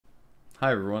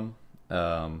Hi everyone.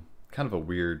 Kind of a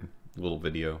weird little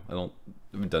video. I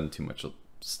haven't done too much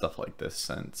stuff like this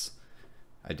since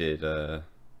I did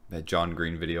that John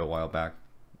Green video a while back.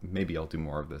 Maybe I'll do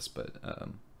more of this, but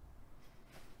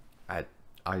I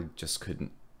just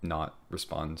couldn't not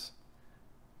respond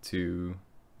to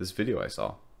this video I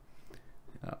saw.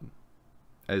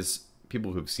 As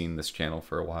people who've seen this channel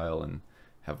for a while and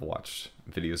have watched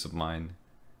videos of mine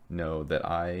know that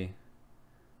I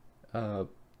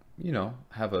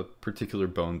have a particular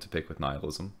bone to pick with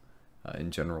nihilism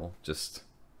in general. Just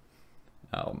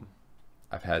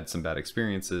I've had some bad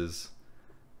experiences,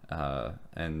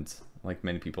 and like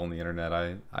many people on the internet,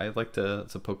 I like to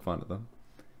poke fun at them.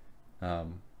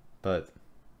 But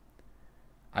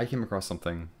I came across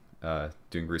something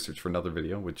doing research for another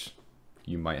video, which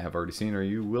you might have already seen or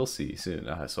you will see soon,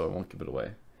 so I won't give it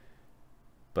away.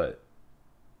 But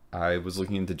I was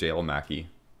looking into J.L. Mackie.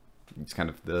 It's kind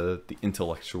of the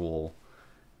intellectual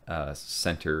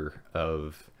center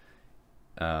of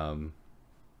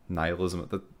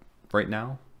nihilism right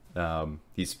now.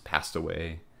 He's passed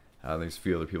away. There's a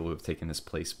few other people who have taken his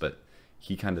place, but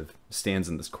he kind of stands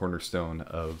in this cornerstone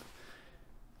of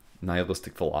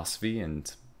nihilistic philosophy,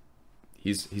 and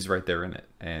he's right there in it.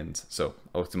 And so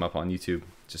I looked him up on YouTube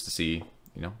just to see,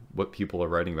 what people are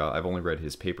writing about. I've only read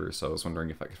his papers, so I was wondering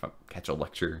if I could catch a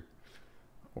lecture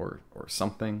or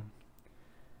something.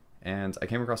 And I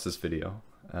came across this video.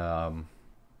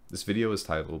 This video is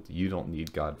titled "You Don't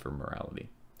Need God for Morality"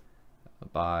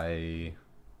 by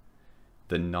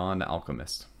the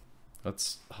Non-Alchemist.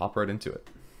 Let's hop right into it.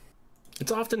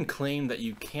 It's often claimed that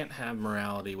you can't have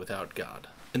morality without God.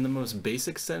 In the most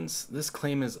basic sense, this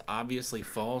claim is obviously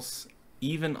false,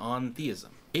 even on theism.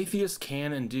 Atheists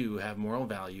can and do have moral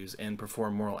values and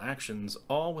perform moral actions,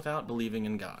 all without believing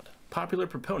in God. Popular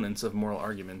proponents of moral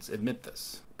arguments admit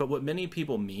this. But what many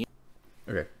people mean...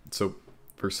 Okay, so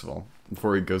first of all,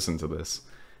 before he goes into this,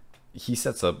 he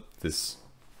sets up this...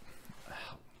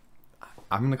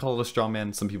 I'm going to call it a straw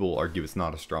man. Some people will argue it's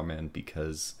not a straw man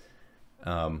because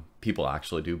people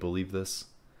actually do believe this,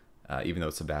 even though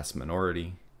it's a vast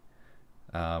minority.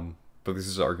 But this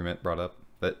is an argument brought up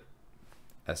that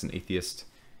as an atheist,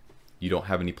 you don't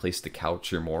have any place to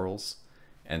couch your morals,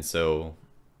 and so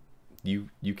you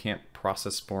can't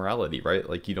process morality, right?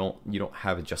 Like you don't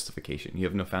have a justification. You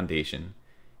have no foundation.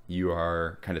 You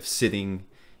are kind of sitting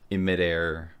in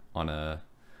midair on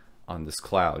this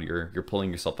cloud. You're pulling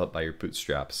yourself up by your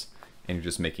bootstraps, and you're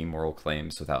just making moral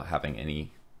claims without having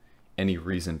any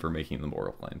reason for making the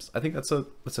moral claims. I think that's a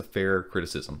fair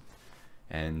criticism,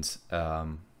 and at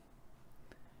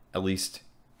least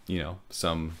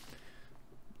some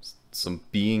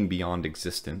being beyond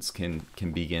existence can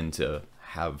begin to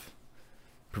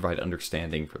provide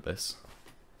understanding for this.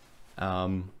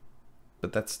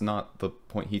 But that's not the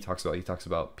point he talks about. He talks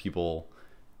about people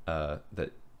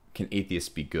that can atheists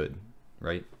be good,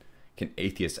 right? Can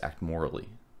atheists act morally?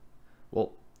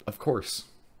 Well, of course.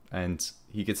 And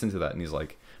he gets into that and he's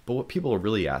like, but what people are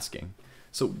really asking,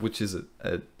 so which is it?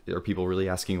 Are people really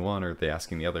asking one, or are they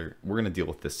asking the other? We're going to deal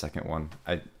with this second one.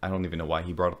 I don't even know why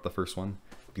he brought up the first one,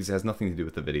 because it has nothing to do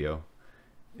with the video.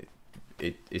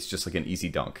 It's just like an easy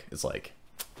dunk. It's like,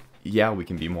 yeah, we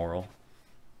can be moral.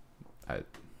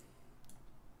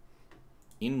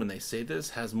 When they say this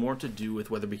has more to do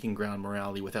with whether we can ground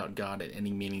morality without God in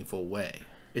any meaningful way.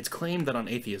 It's claimed that on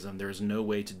atheism there is no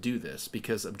way to do this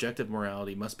because objective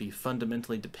morality must be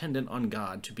fundamentally dependent on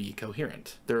God to be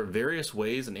coherent. There are various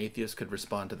ways an atheist could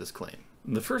respond to this claim.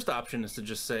 The first option is to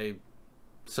just say,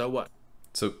 so what?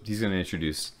 So he's going to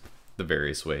introduce the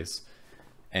various ways.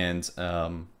 And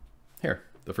here,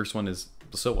 the first one is,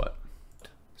 so what?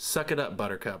 Suck it up,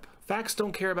 buttercup. Facts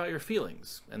don't care about your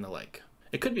feelings, and the like.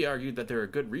 It could be argued that there are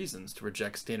good reasons to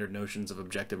reject standard notions of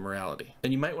objective morality.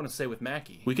 And you might want to say with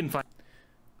Mackie, we can find...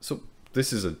 So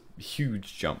this is a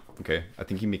huge jump, okay? I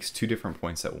think he makes two different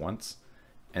points at once.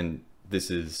 And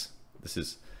this is,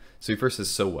 so he first says,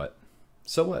 so what?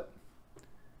 So what?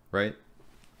 Right?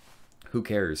 Who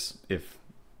cares if,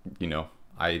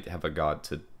 I have a God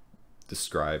to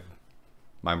describe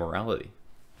my morality?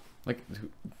 Like,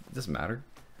 it doesn't matter.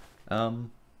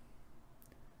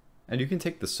 And you can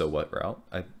take the so what route.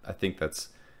 I think it's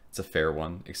a fair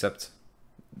one, except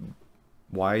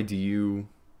why do you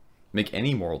make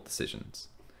any moral decisions?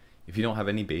 If you don't have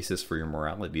any basis for your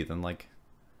morality, then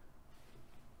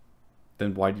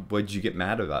why did you get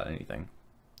mad about anything,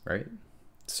 right?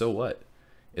 So what?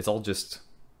 It's all just,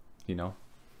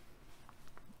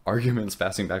 arguments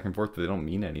passing back and forth, but they don't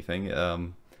mean anything.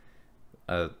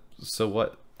 So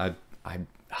what? I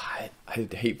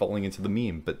hate falling into the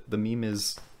meme, but the meme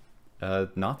is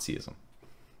Nazism.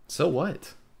 So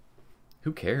what?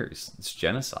 who cares? It's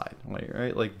genocide, like,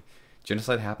 right? Like,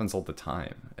 genocide happens all the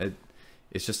time.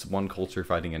 It's just one culture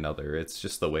fighting another. It's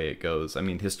just the way it goes. I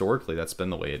mean, historically, that's been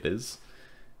the way it is.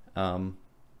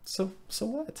 So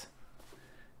what?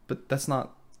 But that's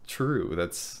not true.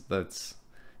 That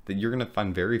you're gonna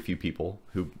find very few people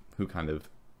who kind of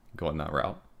go on that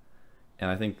route. And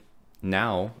I think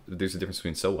now there's a difference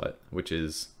between so what, which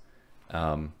is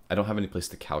I don't have any place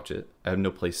to couch it. I have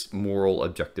no place, moral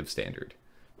objective standard,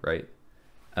 right?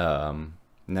 Now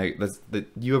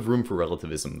you have room for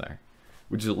relativism there,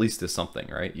 which at least is something,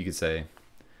 right? You could say,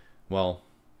 well,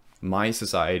 my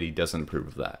society doesn't approve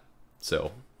of that,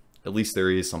 so at least there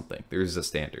is something. There is a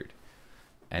standard,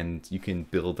 and you can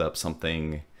build up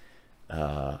something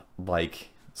like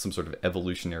some sort of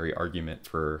evolutionary argument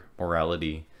for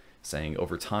morality, saying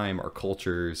over time our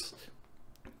cultures,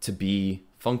 to be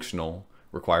functional,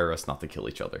 require us not to kill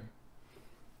each other.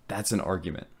 That's an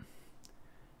argument.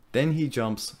 Then he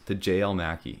jumps to J.L.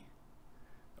 Mackie.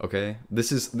 Okay,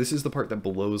 this is the part that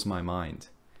blows my mind.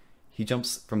 He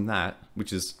jumps from that,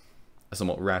 which is a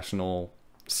somewhat rational,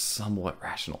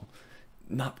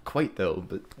 not quite though,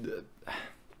 but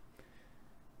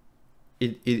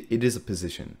it is a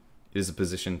position. It is a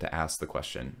position to ask the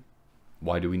question,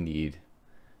 why do we need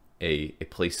a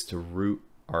place to root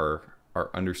our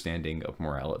understanding of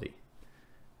morality?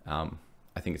 I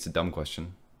think it's a dumb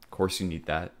question. Of course you need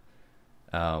that.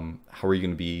 How are you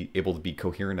going to be able to be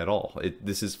coherent at all?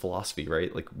 This is philosophy,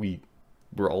 right? Like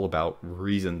we're all about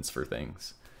reasons for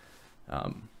things.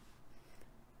 But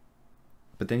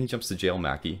then he jumps to J.L.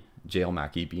 Mackie. J.L.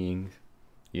 Mackie being,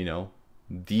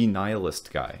 the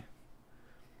nihilist guy.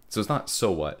 So it's not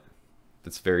so what.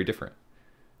 That's very different.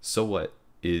 So what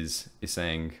is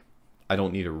saying, I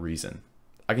don't need a reason.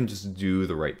 I can just do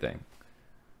the right thing.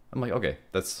 I'm like, okay,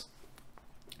 that's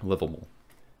livable.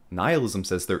 Nihilism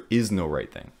says there is no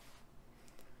right thing.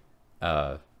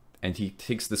 And he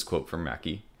takes this quote from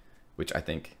Mackie, which I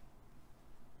think,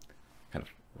 kind of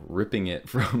ripping it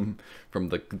from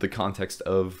the context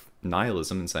of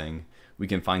nihilism and saying, we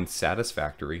can find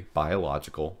satisfactory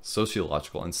biological,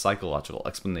 sociological, and psychological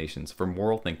explanations for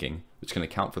moral thinking which can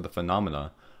account for the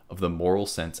phenomena of the moral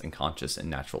sense and conscious in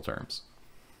natural terms.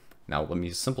 Now, let me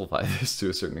simplify this to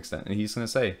a certain extent. And he's going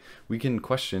to say, we can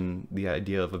question the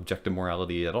idea of objective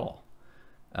morality at all.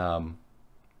 And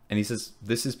he says,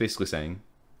 this is basically saying,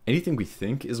 anything we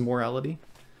think is morality,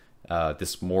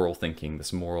 this moral thinking,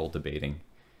 this moral debating,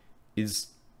 is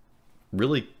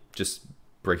really just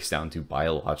breaks down to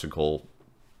biological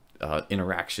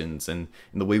interactions and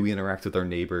the way we interact with our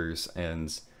neighbors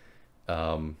and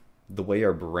the way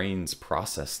our brains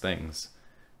process things.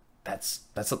 That's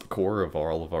at the core of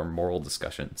all of our moral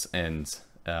discussions, and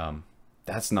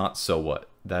that's not so what.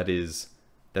 That is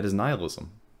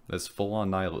nihilism. That's full-on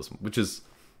nihilism, which is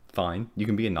fine. You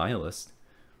can be a nihilist,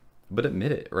 but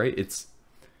admit it, right?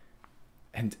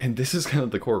 And this is kind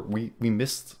of the core. We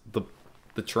missed the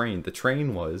train. The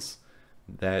train was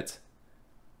that,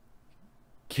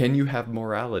 can you have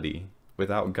morality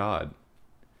without God?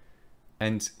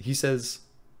 And he says,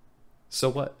 so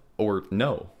what? Or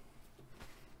no.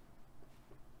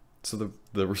 So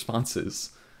the response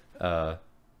is no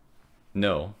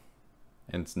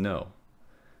and no,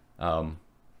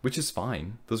 which is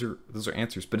fine. Those are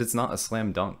answers, but it's not a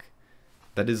slam dunk.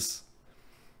 That is,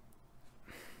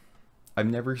 I've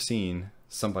never seen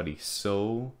somebody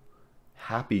so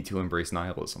happy to embrace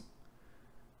nihilism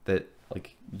that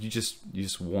like you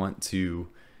just want to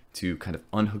kind of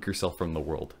unhook yourself from the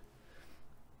world.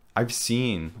 I've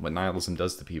seen what nihilism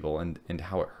does to people and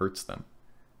how it hurts them.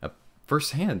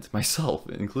 Firsthand, myself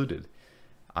included.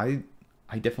 I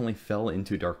definitely fell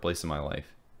into a dark place in my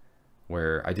life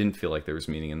where I didn't feel like there was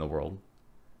meaning in the world.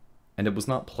 And it was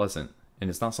not pleasant, and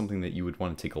it's not something that you would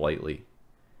want to take lightly.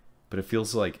 But it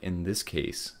feels like in this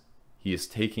case, he is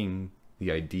taking the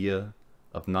idea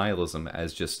of nihilism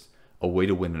as just a way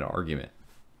to win an argument,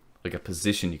 like a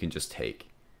position you can just take.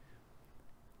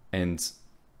 And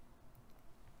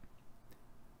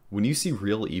when you see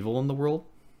real evil in the world,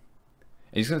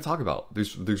 and he's going to talk about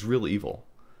there's real evil.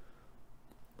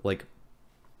 Like,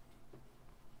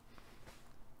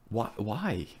 why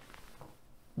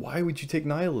would you take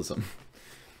nihilism?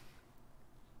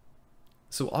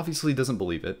 So obviously he doesn't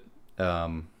believe it,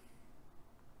 right?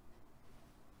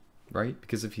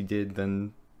 Because if he did,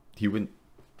 then he wouldn't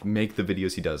make the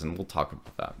videos he does, and we'll talk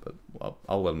about that. But well,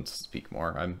 I'll let him speak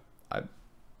more. I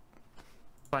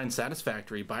find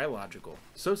satisfactory biological,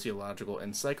 sociological,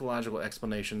 and psychological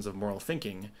explanations of moral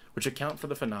thinking which account for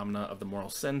the phenomena of the moral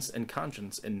sense and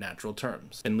conscience in natural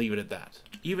terms, and leave it at that.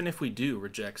 Even if we do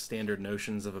reject standard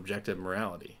notions of objective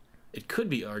morality, It could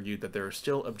be argued that there are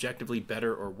still objectively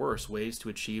better or worse ways to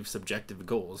achieve subjective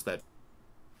goals that...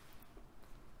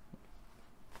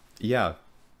 Yeah.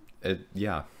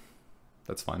 Yeah.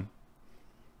 That's fine.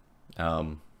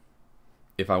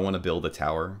 If I want to build a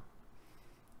tower,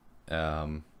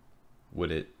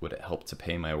 would it help to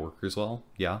pay my workers well?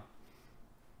 Yeah.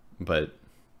 But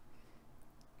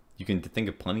you can think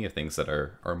of plenty of things that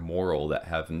are moral that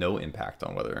have no impact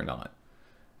on whether or not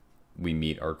we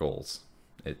meet our goals.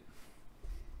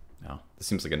 No, this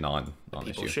seems like a non-issue.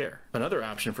 People share. Another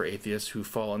option for atheists who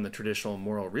fall in the traditional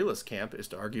moral realist camp is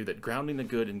to argue that grounding the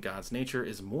good in God's nature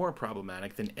is more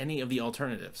problematic than any of the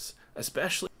alternatives,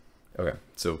 especially... Okay,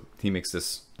 so he makes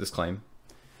this claim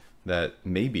that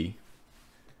maybe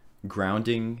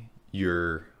grounding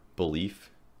your belief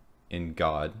in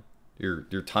God,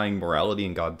 you're tying morality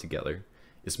and God together,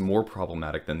 is more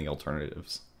problematic than the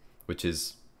alternatives, which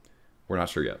is, we're not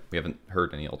sure yet. We haven't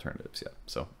heard any alternatives yet,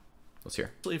 so let's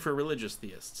hear. Especially for religious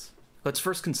theists. Let's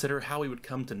first consider how we would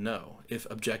come to know if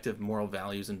objective moral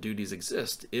values and duties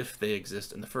exist, if they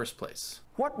exist in the first place.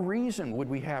 What reason would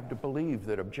we have to believe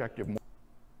that objective...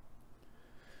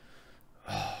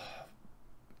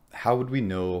 How would we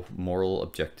know moral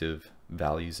objective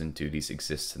values and duties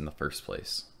exist in the first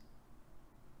place?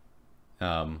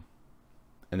 And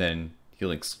then he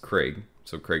links Craig.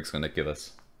 So Craig's going to give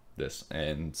us this,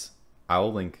 and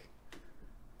I'll link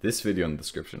this video in the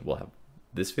description. We'll have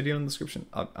this video in the description.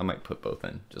 I might put both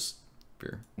in just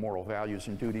for... Moral values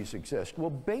and duties exist. Well,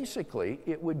 basically,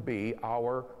 it would be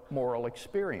our moral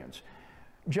experience.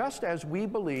 Just as we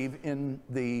believe in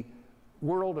the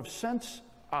world of sense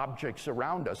objects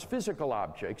around us, physical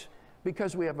objects,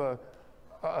 because we have a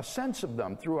sense of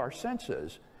them through our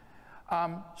senses,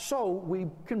 so we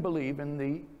can believe in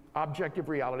the objective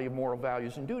reality of moral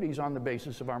values and duties on the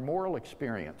basis of our moral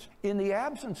experience. In the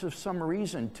absence of some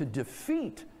reason to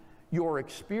defeat your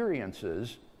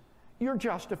experiences, you're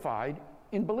justified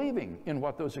in believing in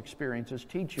what those experiences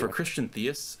teach you. For Christian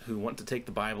theists who want to take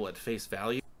the Bible at face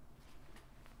value...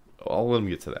 I'll let him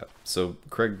get to that. So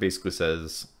Craig basically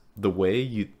says, the way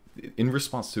you, in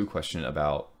response to a question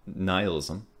about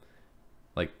nihilism,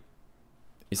 like,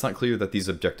 it's not clear that these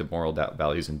objective moral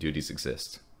values and duties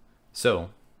exist. So,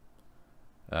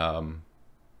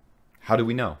 how do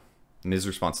we know? And his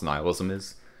response to nihilism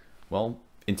is, well,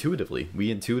 intuitively.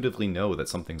 We intuitively know that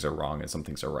some things are wrong and some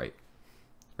things are right.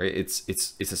 Right? It's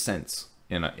a sense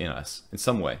in us in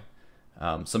some way.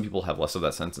 Some people have less of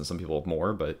that sense and some people have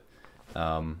more, but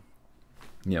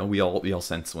you know, we all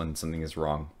sense when something is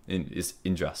wrong and is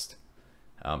unjust.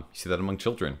 You see that among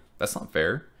children. That's not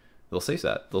fair. They'll say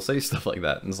that. They'll say stuff like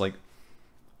that, and it's like,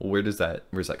 well, where does that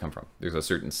come from? There's a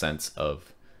certain sense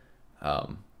of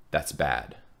that's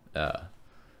bad.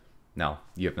 Now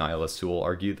you have nihilists who will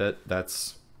argue that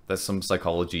that's some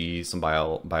psychology, some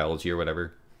biology or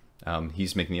whatever.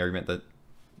 He's making the argument that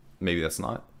maybe that's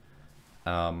not.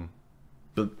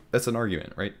 But that's an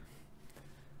argument, right?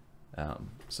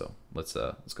 So let's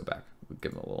go back. We'll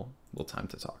give him a little time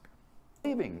to talk.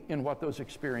 Believing in what those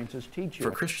experiences teach you.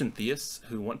 For Christian theists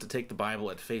who want to take the Bible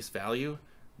at face value,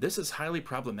 this is highly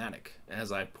problematic,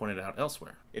 as I've pointed out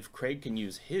elsewhere. If Craig can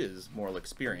use his moral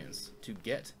experience to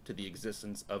get to the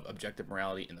existence of objective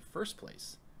morality in the first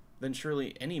place, then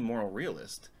surely any moral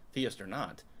realist, theist or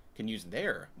not, can use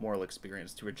their moral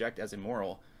experience to reject as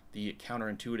immoral the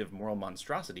counterintuitive moral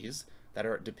monstrosities that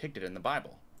are depicted in the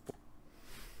Bible.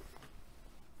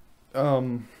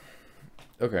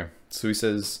 Okay, so he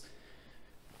says,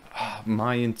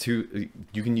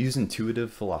 you can use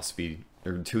intuitive philosophy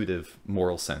or intuitive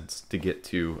moral sense to get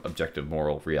to objective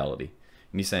moral reality.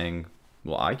 And he's saying,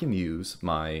 well, I can use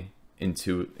my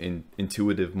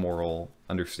intuitive moral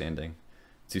understanding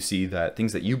to see that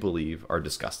things that you believe are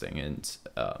disgusting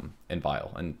and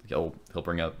vile. And he'll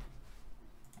bring up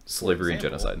slavery and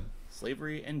genocide.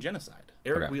 Slavery and genocide.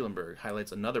 Eric Wielenberg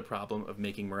highlights another problem of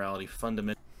making morality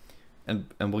fundamental. And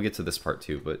we'll get to this part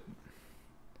too, but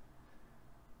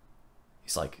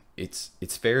he's like,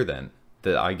 it's fair then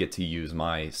that I get to use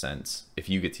my sense if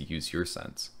you get to use your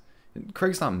sense. And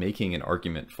Craig's not making an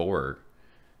argument for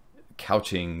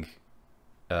couching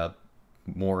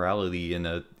morality in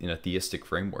a theistic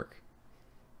framework.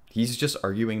 He's just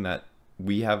arguing that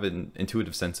we have an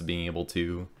intuitive sense of being able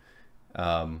to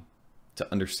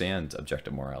understand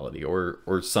objective morality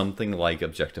or something like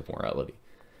objective morality.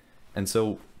 And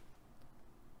so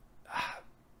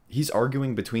he's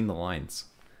arguing between the lines.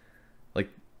 Like,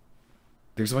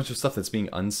 there's a bunch of stuff that's being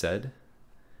unsaid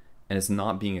and it's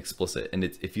not being explicit, and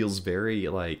it feels very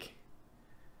like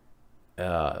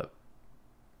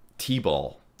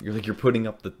T-ball. You're putting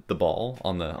up the ball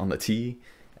on the tee,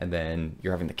 and then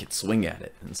you're having the kid swing at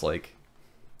it, and it's like,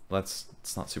 well,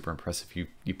 it's not super impressive.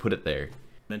 You put it there.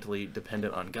 Mentally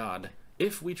dependent on God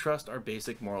if we trust our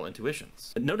basic moral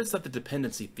intuitions. But notice that the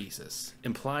dependency thesis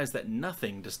implies that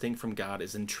nothing distinct from God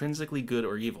is intrinsically good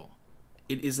or evil.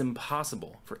 It is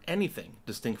impossible for anything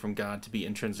distinct from God to be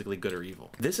intrinsically good or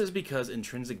evil. This is because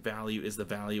intrinsic value is the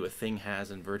value a thing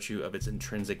has in virtue of its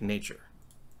intrinsic nature.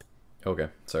 Okay,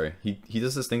 sorry. He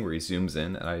does this thing where he zooms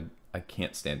in, and I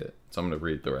can't stand it. So I'm going to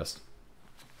read the rest.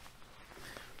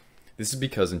 This is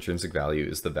because intrinsic value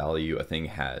is the value a thing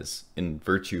has in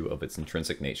virtue of its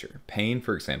intrinsic nature. Pain,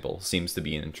 for example, seems to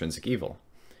be an intrinsic evil.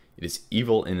 It is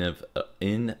evil in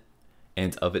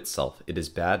and of itself. It is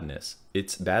badness.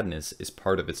 Its badness is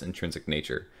part of its intrinsic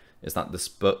nature. It's not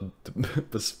bestowed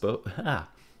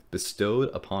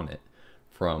upon it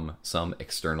from some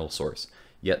external source.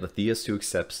 Yet the theist who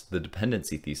accepts the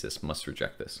dependency thesis must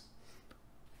reject this.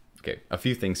 Okay, a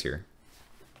few things here.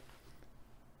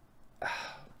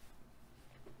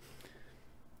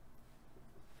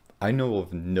 I know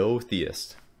of no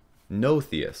theist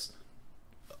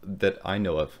that I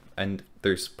know of, and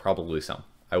there's probably some,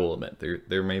 I will admit,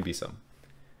 there may be some,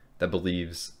 that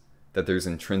believes that there's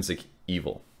intrinsic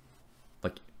evil.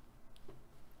 Like,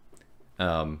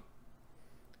 I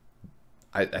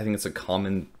think it's a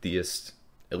common theist,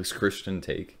 at least Christian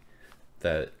take,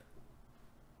 that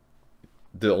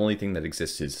the only thing that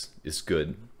exists is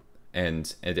good,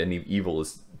 and any evil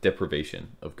is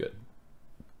deprivation of good.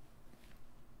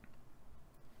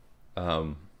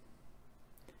 And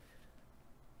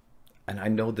I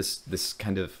know this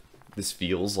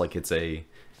feels like it's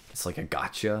like a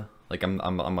gotcha. Like I'm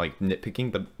like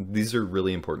nitpicking, but these are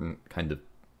really important kind of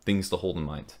things to hold in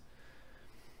mind.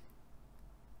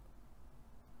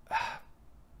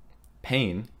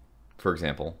 Pain, for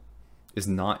example, is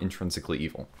not intrinsically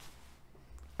evil.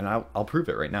 And I'll prove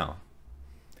it right now.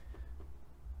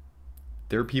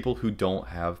 There are people who don't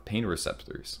have pain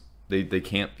receptors. They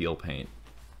can't feel pain.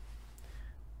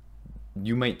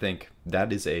 You might think that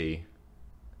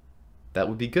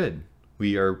would be good.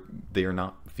 They are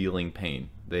not feeling pain.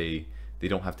 They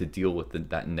don't have to deal with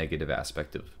that negative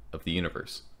aspect of the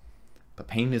universe. But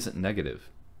pain isn't negative.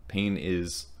 Pain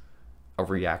is a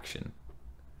reaction.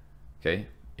 Okay?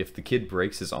 If the kid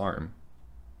breaks his arm,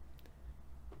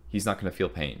 he's not going to feel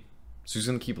pain. So he's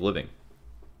going to keep living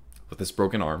with this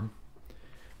broken arm,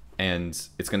 and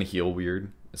it's going to heal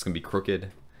weird. It's going to be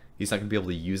crooked. He's not going to be able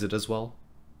to use it as well.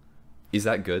 Is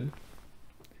that good?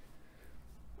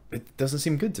 It doesn't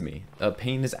seem good to me.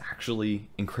 Pain is actually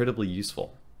incredibly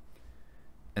useful.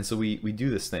 And so we do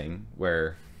this thing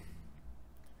where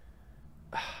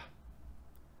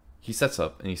he sets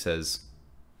up and he says,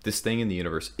 this thing in the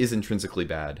universe is intrinsically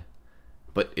bad,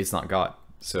 but it's not God.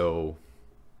 So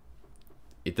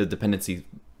the dependency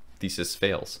thesis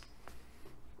fails.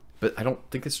 But I don't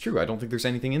think it's true. I don't think there's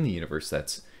anything in the universe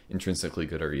that's intrinsically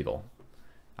good or evil.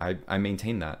 I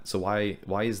maintain that. So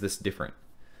why is this different?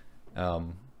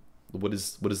 What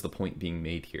is the point being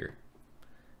made here?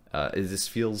 This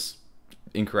feels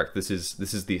incorrect. This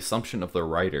is the assumption of the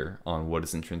writer on what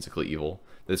is intrinsically evil.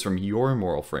 That is from your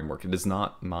moral framework. It is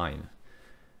not mine.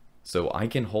 So I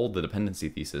can hold the dependency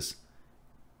thesis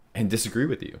and disagree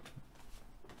with you.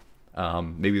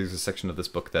 Maybe there's a section of this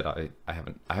book that I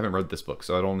haven't read this book,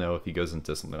 so I don't know if he goes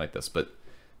into something like this. But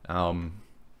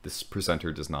this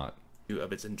presenter does not.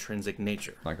 Of its intrinsic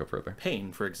nature. Not go further.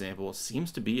 Pain, for example,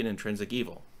 seems to be an intrinsic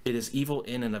evil. It is evil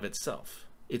in and of itself.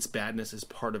 Its badness is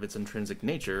part of its intrinsic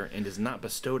nature and is not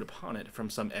bestowed upon it from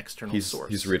some external source.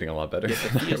 He's reading a lot better. Yet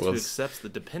the theist who accepts the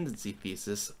dependency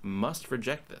thesis must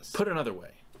reject this. Put another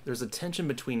way, there's a tension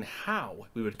between how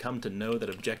we would come to know that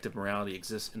objective morality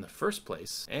exists in the first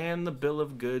place and the bill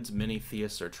of goods many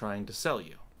theists are trying to sell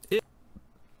you.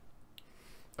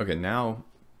 Okay, now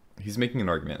he's making an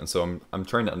argument, and so I'm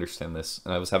trying to understand this,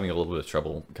 and I was having a little bit of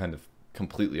trouble kind of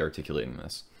completely articulating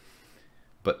this.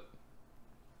 But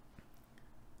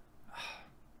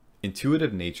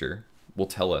intuitive nature will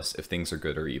tell us if things are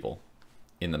good or evil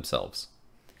in themselves.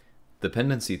 The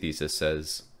dependency thesis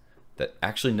says that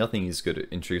actually nothing is good,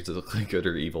 intrinsically good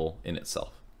or evil in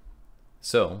itself.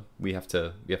 So we have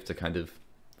to kind of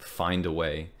find a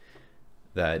way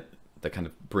that kind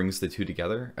of brings the two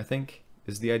together, I think,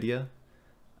 is the idea.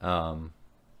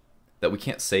 That we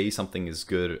can't say something is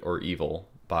good or evil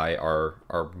by our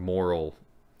moral.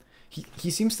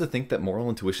 He seems to think that moral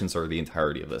intuitions are the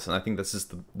entirety of this, and I think this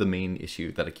is the main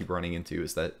issue that I keep running into,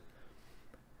 is that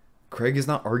Craig is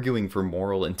not arguing for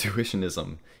moral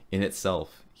intuitionism in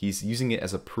itself. He's using it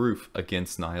as a proof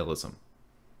against nihilism.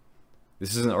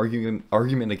 This is an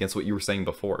argument against what you were saying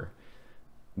before.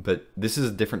 But this is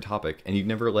a different topic, and you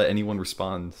never let anyone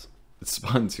respond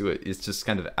to it. It's just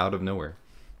kind of out of nowhere.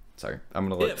 Sorry, I'm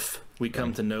gonna let. If we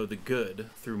come to know the good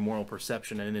through moral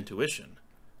perception and intuition,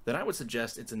 then I would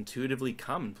suggest it's intuitively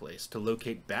commonplace to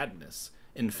locate badness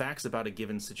in facts about a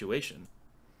given situation.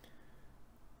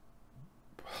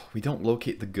 We don't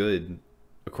locate the good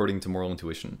according to moral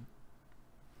intuition.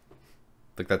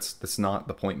 Like that's not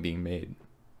the point being made.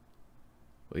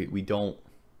 We don't.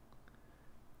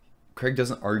 Craig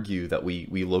doesn't argue that we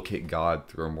locate God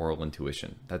through our moral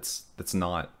intuition. That's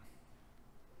not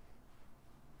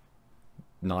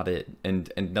it.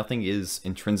 And nothing is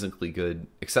intrinsically good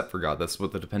except for God. That's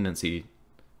what the dependency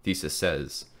thesis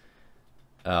says.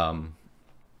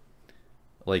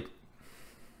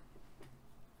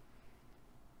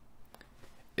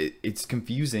 It's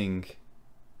confusing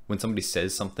when somebody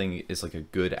says something is like a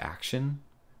good action,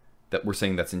 that we're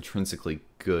saying that's intrinsically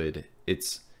good.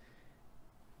 It's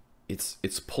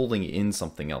pulling in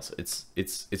something else.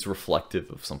 It's reflective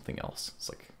of something else. It's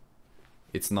like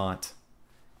it's not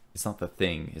the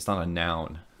thing. It's not a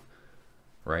noun,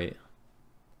 right?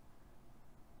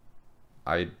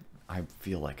 I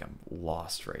feel like I'm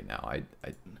lost right now.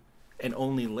 And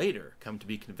only later come to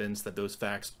be convinced that those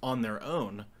facts on their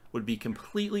own would be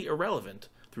completely irrelevant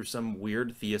through some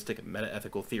weird theistic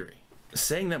metaethical theory.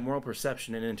 Saying that moral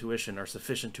perception and intuition are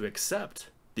sufficient to accept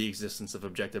the existence of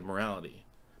objective morality,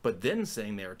 but then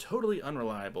saying they are totally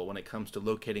unreliable when it comes to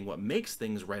locating what makes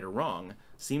things right or wrong,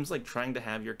 seems like trying to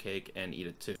have your cake and eat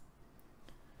it too.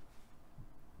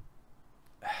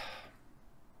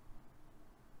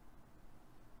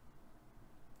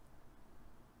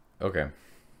 Okay,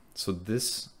 so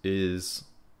this is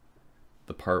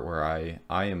the part where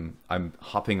I'm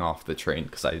hopping off the train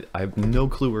because I have no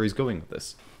clue where he's going with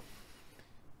this.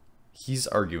 He's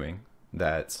arguing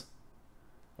that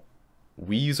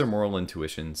we use our moral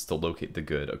intuitions to locate the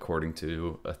good according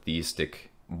to a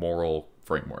theistic moral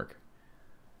framework.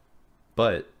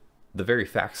 But the very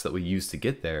facts that we use to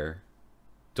get there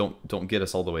don't get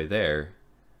us all the way there.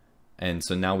 And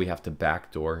so now we have to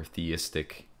backdoor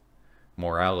theistic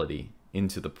morality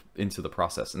into the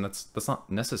process, and that's not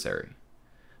necessary.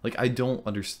 Like I don't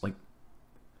think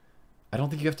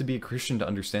you have to be a Christian to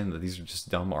understand that these are just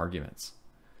dumb arguments.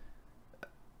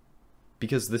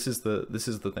 Because this is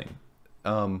the thing.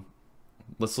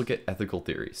 Let's look at ethical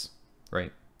theories,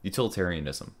 right?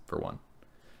 Utilitarianism, for one.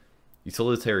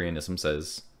 Utilitarianism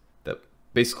says that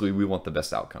basically we want the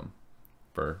best outcome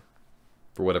for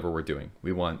whatever we're doing.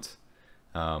 We want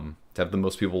to have the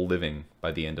most people living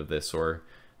by the end of this, or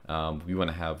we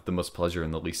want to have the most pleasure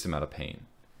and the least amount of pain.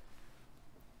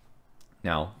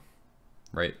 Now,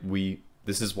 right,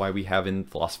 this is why we have in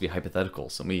philosophy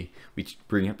hypotheticals, and we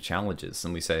bring up challenges,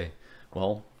 and we say,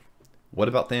 well, what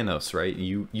about Thanos, right?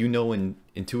 You know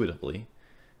intuitively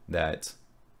that,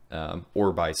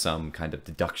 or by some kind of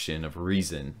deduction of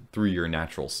reason through your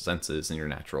natural senses and your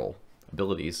natural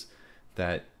abilities,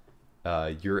 that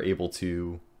you're able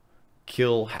to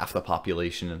kill half the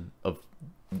population of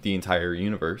the entire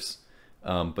universe,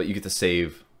 but you get to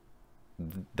save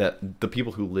that the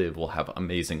people who live will have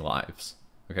amazing lives.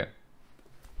 Okay.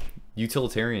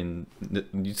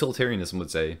 Utilitarianism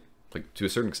would say, like, to a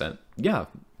certain extent, yeah,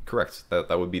 correct.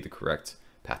 That would be the correct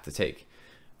path to take.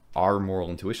 Our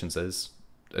moral intuition says,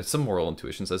 some moral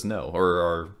intuition says no, or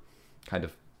our kind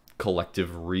of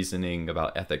collective reasoning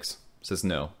about ethics says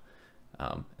no.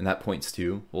 And that points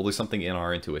to, well, there's something in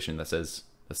our intuition that says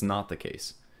that's not the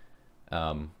case.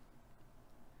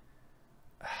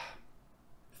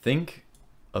 Think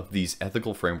of these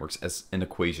ethical frameworks as an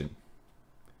equation,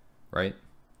 right?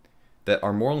 That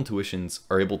our moral intuitions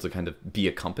are able to kind of be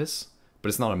a compass, but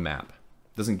it's not a map.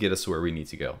 It doesn't get us where we need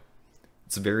to go.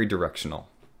 It's very directional.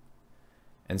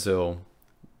 And so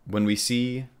when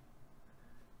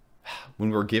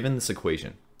we're given this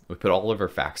equation, we put all of our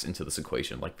facts into this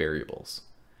equation like variables.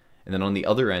 And then on the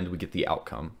other end, we get the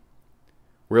outcome.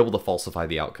 We're able to falsify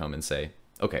the outcome and say,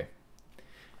 okay,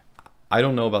 I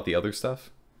don't know about the other stuff.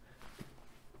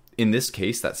 In this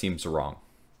case, that seems wrong,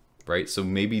 right? So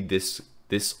maybe this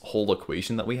whole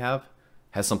equation that we have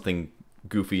has something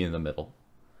goofy in the middle.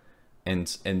 And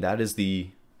that is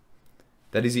the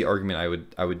argument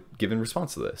I would give in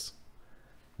response to this.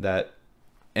 That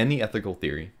any ethical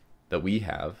theory that we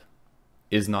have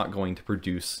is not going to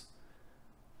produce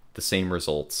the same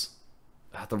results,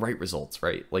 the right results,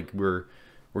 right? Like we're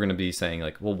going to be saying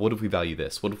like, well, what if we value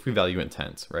this? What if we value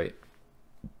intent, right?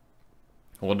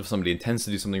 What if somebody intends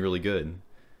to do something really good,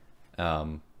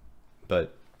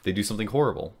 but they do something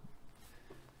horrible?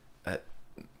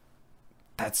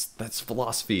 That's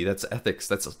philosophy. That's ethics.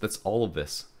 That's all of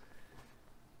this.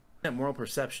 that moral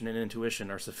perception and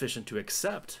intuition are sufficient to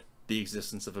accept the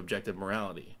existence of objective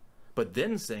morality, but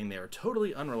then saying they are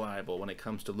totally unreliable when it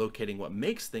comes to locating what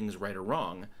makes things right or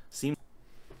wrong seems...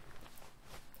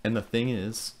 And the thing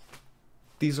is,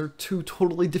 these are two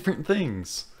totally different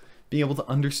things. Being able to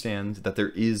understand that there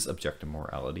is objective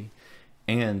morality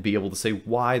and be able to say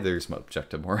why there's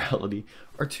objective morality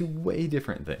are two way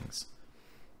different things.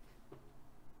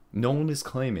 No one is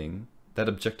claiming that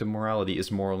objective morality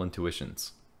is moral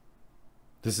intuitions.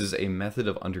 This is a method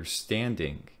of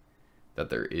understanding that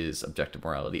there is objective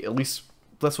morality. At least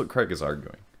that's what Craig is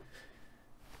arguing.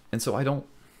 And so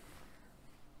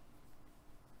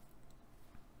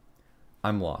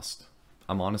I'm lost.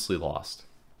 I'm honestly lost.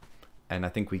 And I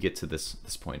think we get to this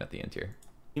point at the end here.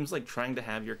 Seems like trying to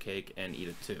have your cake and eat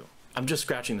it too. I'm just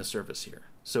scratching the surface here.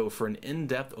 So for an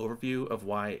in-depth overview of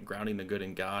why grounding the good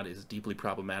in God is deeply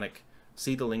problematic,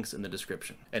 see the links in the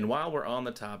description. And while we're on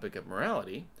the topic of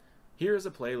morality, here is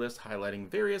a playlist highlighting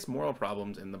various moral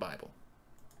problems in the Bible.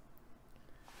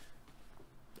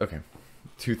 Okay,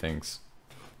 two things.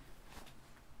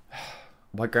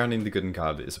 Why grounding the good in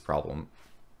God is a problem.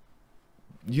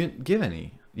 You didn't give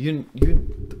any.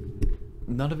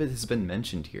 None of it has been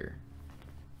mentioned here.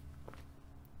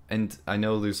 And I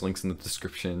know there's links in the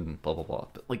description, blah, blah, blah.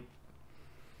 But, like,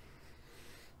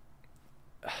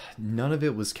 none of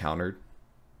it was countered.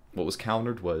 What was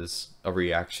countered was a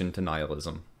reaction to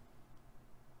nihilism.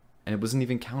 And it wasn't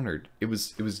even countered. It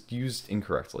was used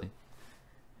incorrectly.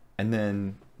 And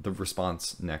then the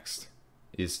response next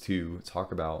is to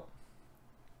talk about...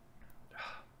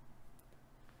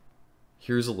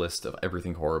 Here's a list of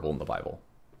everything horrible in the Bible.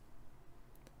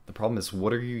 The problem is,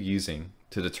 what are you using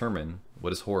to determine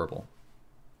what is horrible?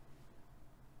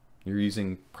 You're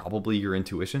using probably your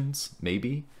intuitions,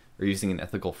 maybe? Or using an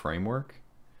ethical framework?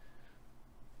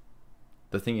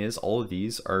 The thing is, all of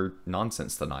these are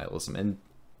nonsense to nihilism. And,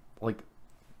 like,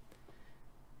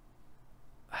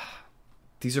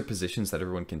 these are positions that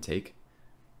everyone can take.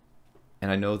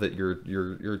 And I know that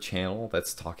your channel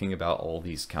that's talking about all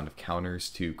these kind of counters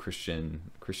to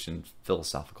Christian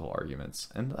philosophical arguments,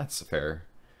 and that's fair.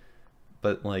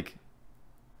 But, like,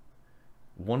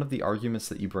 one of the arguments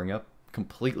that you bring up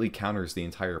completely counters the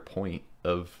entire point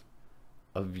of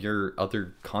your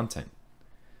other content,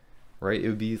 right? It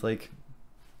would be like,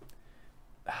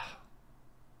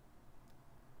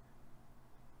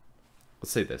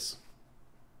 let's say this.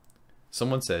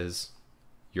 Someone says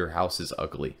your house is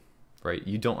ugly, right?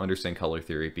 You don't understand color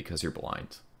theory because you're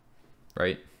blind,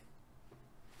 right?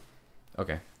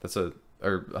 Okay, that's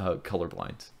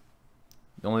colorblind.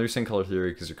 You don't understand color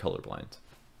theory because you're colorblind.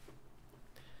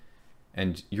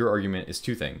 And your argument is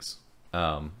two things.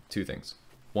 One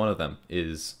of them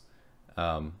is,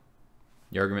 your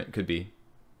argument could be,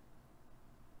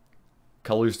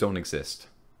 colors don't exist,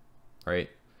 right?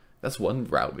 That's one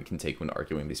route we can take when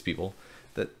arguing these people.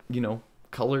 That, you know,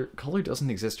 color doesn't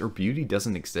exist, or beauty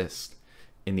doesn't exist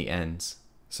in the end.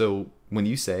 So when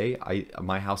you say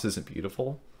my house isn't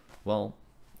beautiful, well,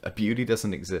 a beauty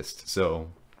doesn't exist. So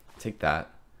take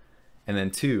that. And then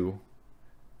two,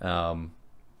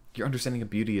 your understanding of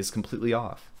beauty is completely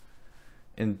off.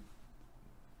 And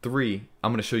three,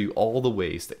 I'm going to show you all the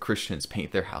ways that Christians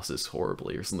paint their houses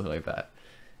horribly or something like that.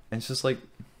 And it's just like,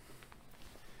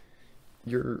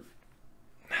 the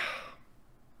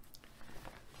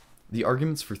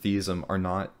arguments for theism are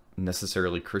not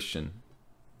necessarily Christian.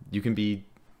 You can be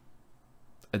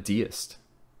a deist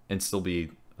and still be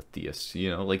a theist, you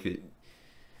know, like,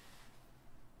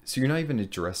 so you're not even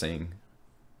addressing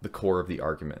the core of the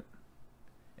argument.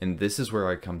 And this is where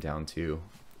I come down to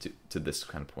this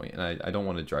kind of point. And I don't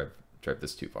want to drive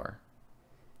this too far.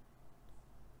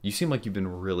 You seem like you've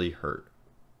been really hurt,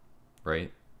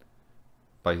 right?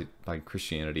 By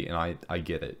Christianity, and I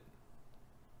get it.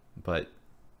 But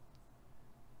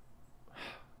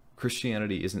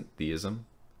Christianity isn't theism.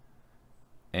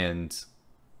 And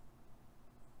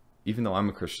even though I'm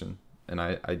a Christian, and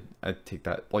I take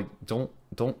that, like, don't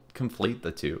conflate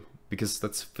the two, because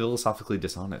that's philosophically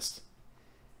dishonest.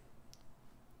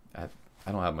 I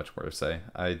don't have much more to say.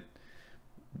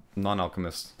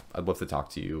 Non-alchemist, I'd love to talk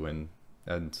to you, and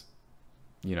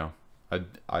you know,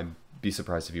 I'd be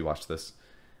surprised if you watched this,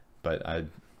 but I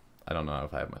don't know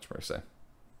if I have much more to say.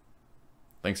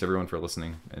 Thanks everyone for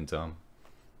listening, and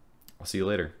I'll see you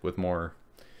later with more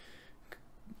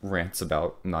rants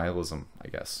about nihilism, I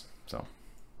guess. So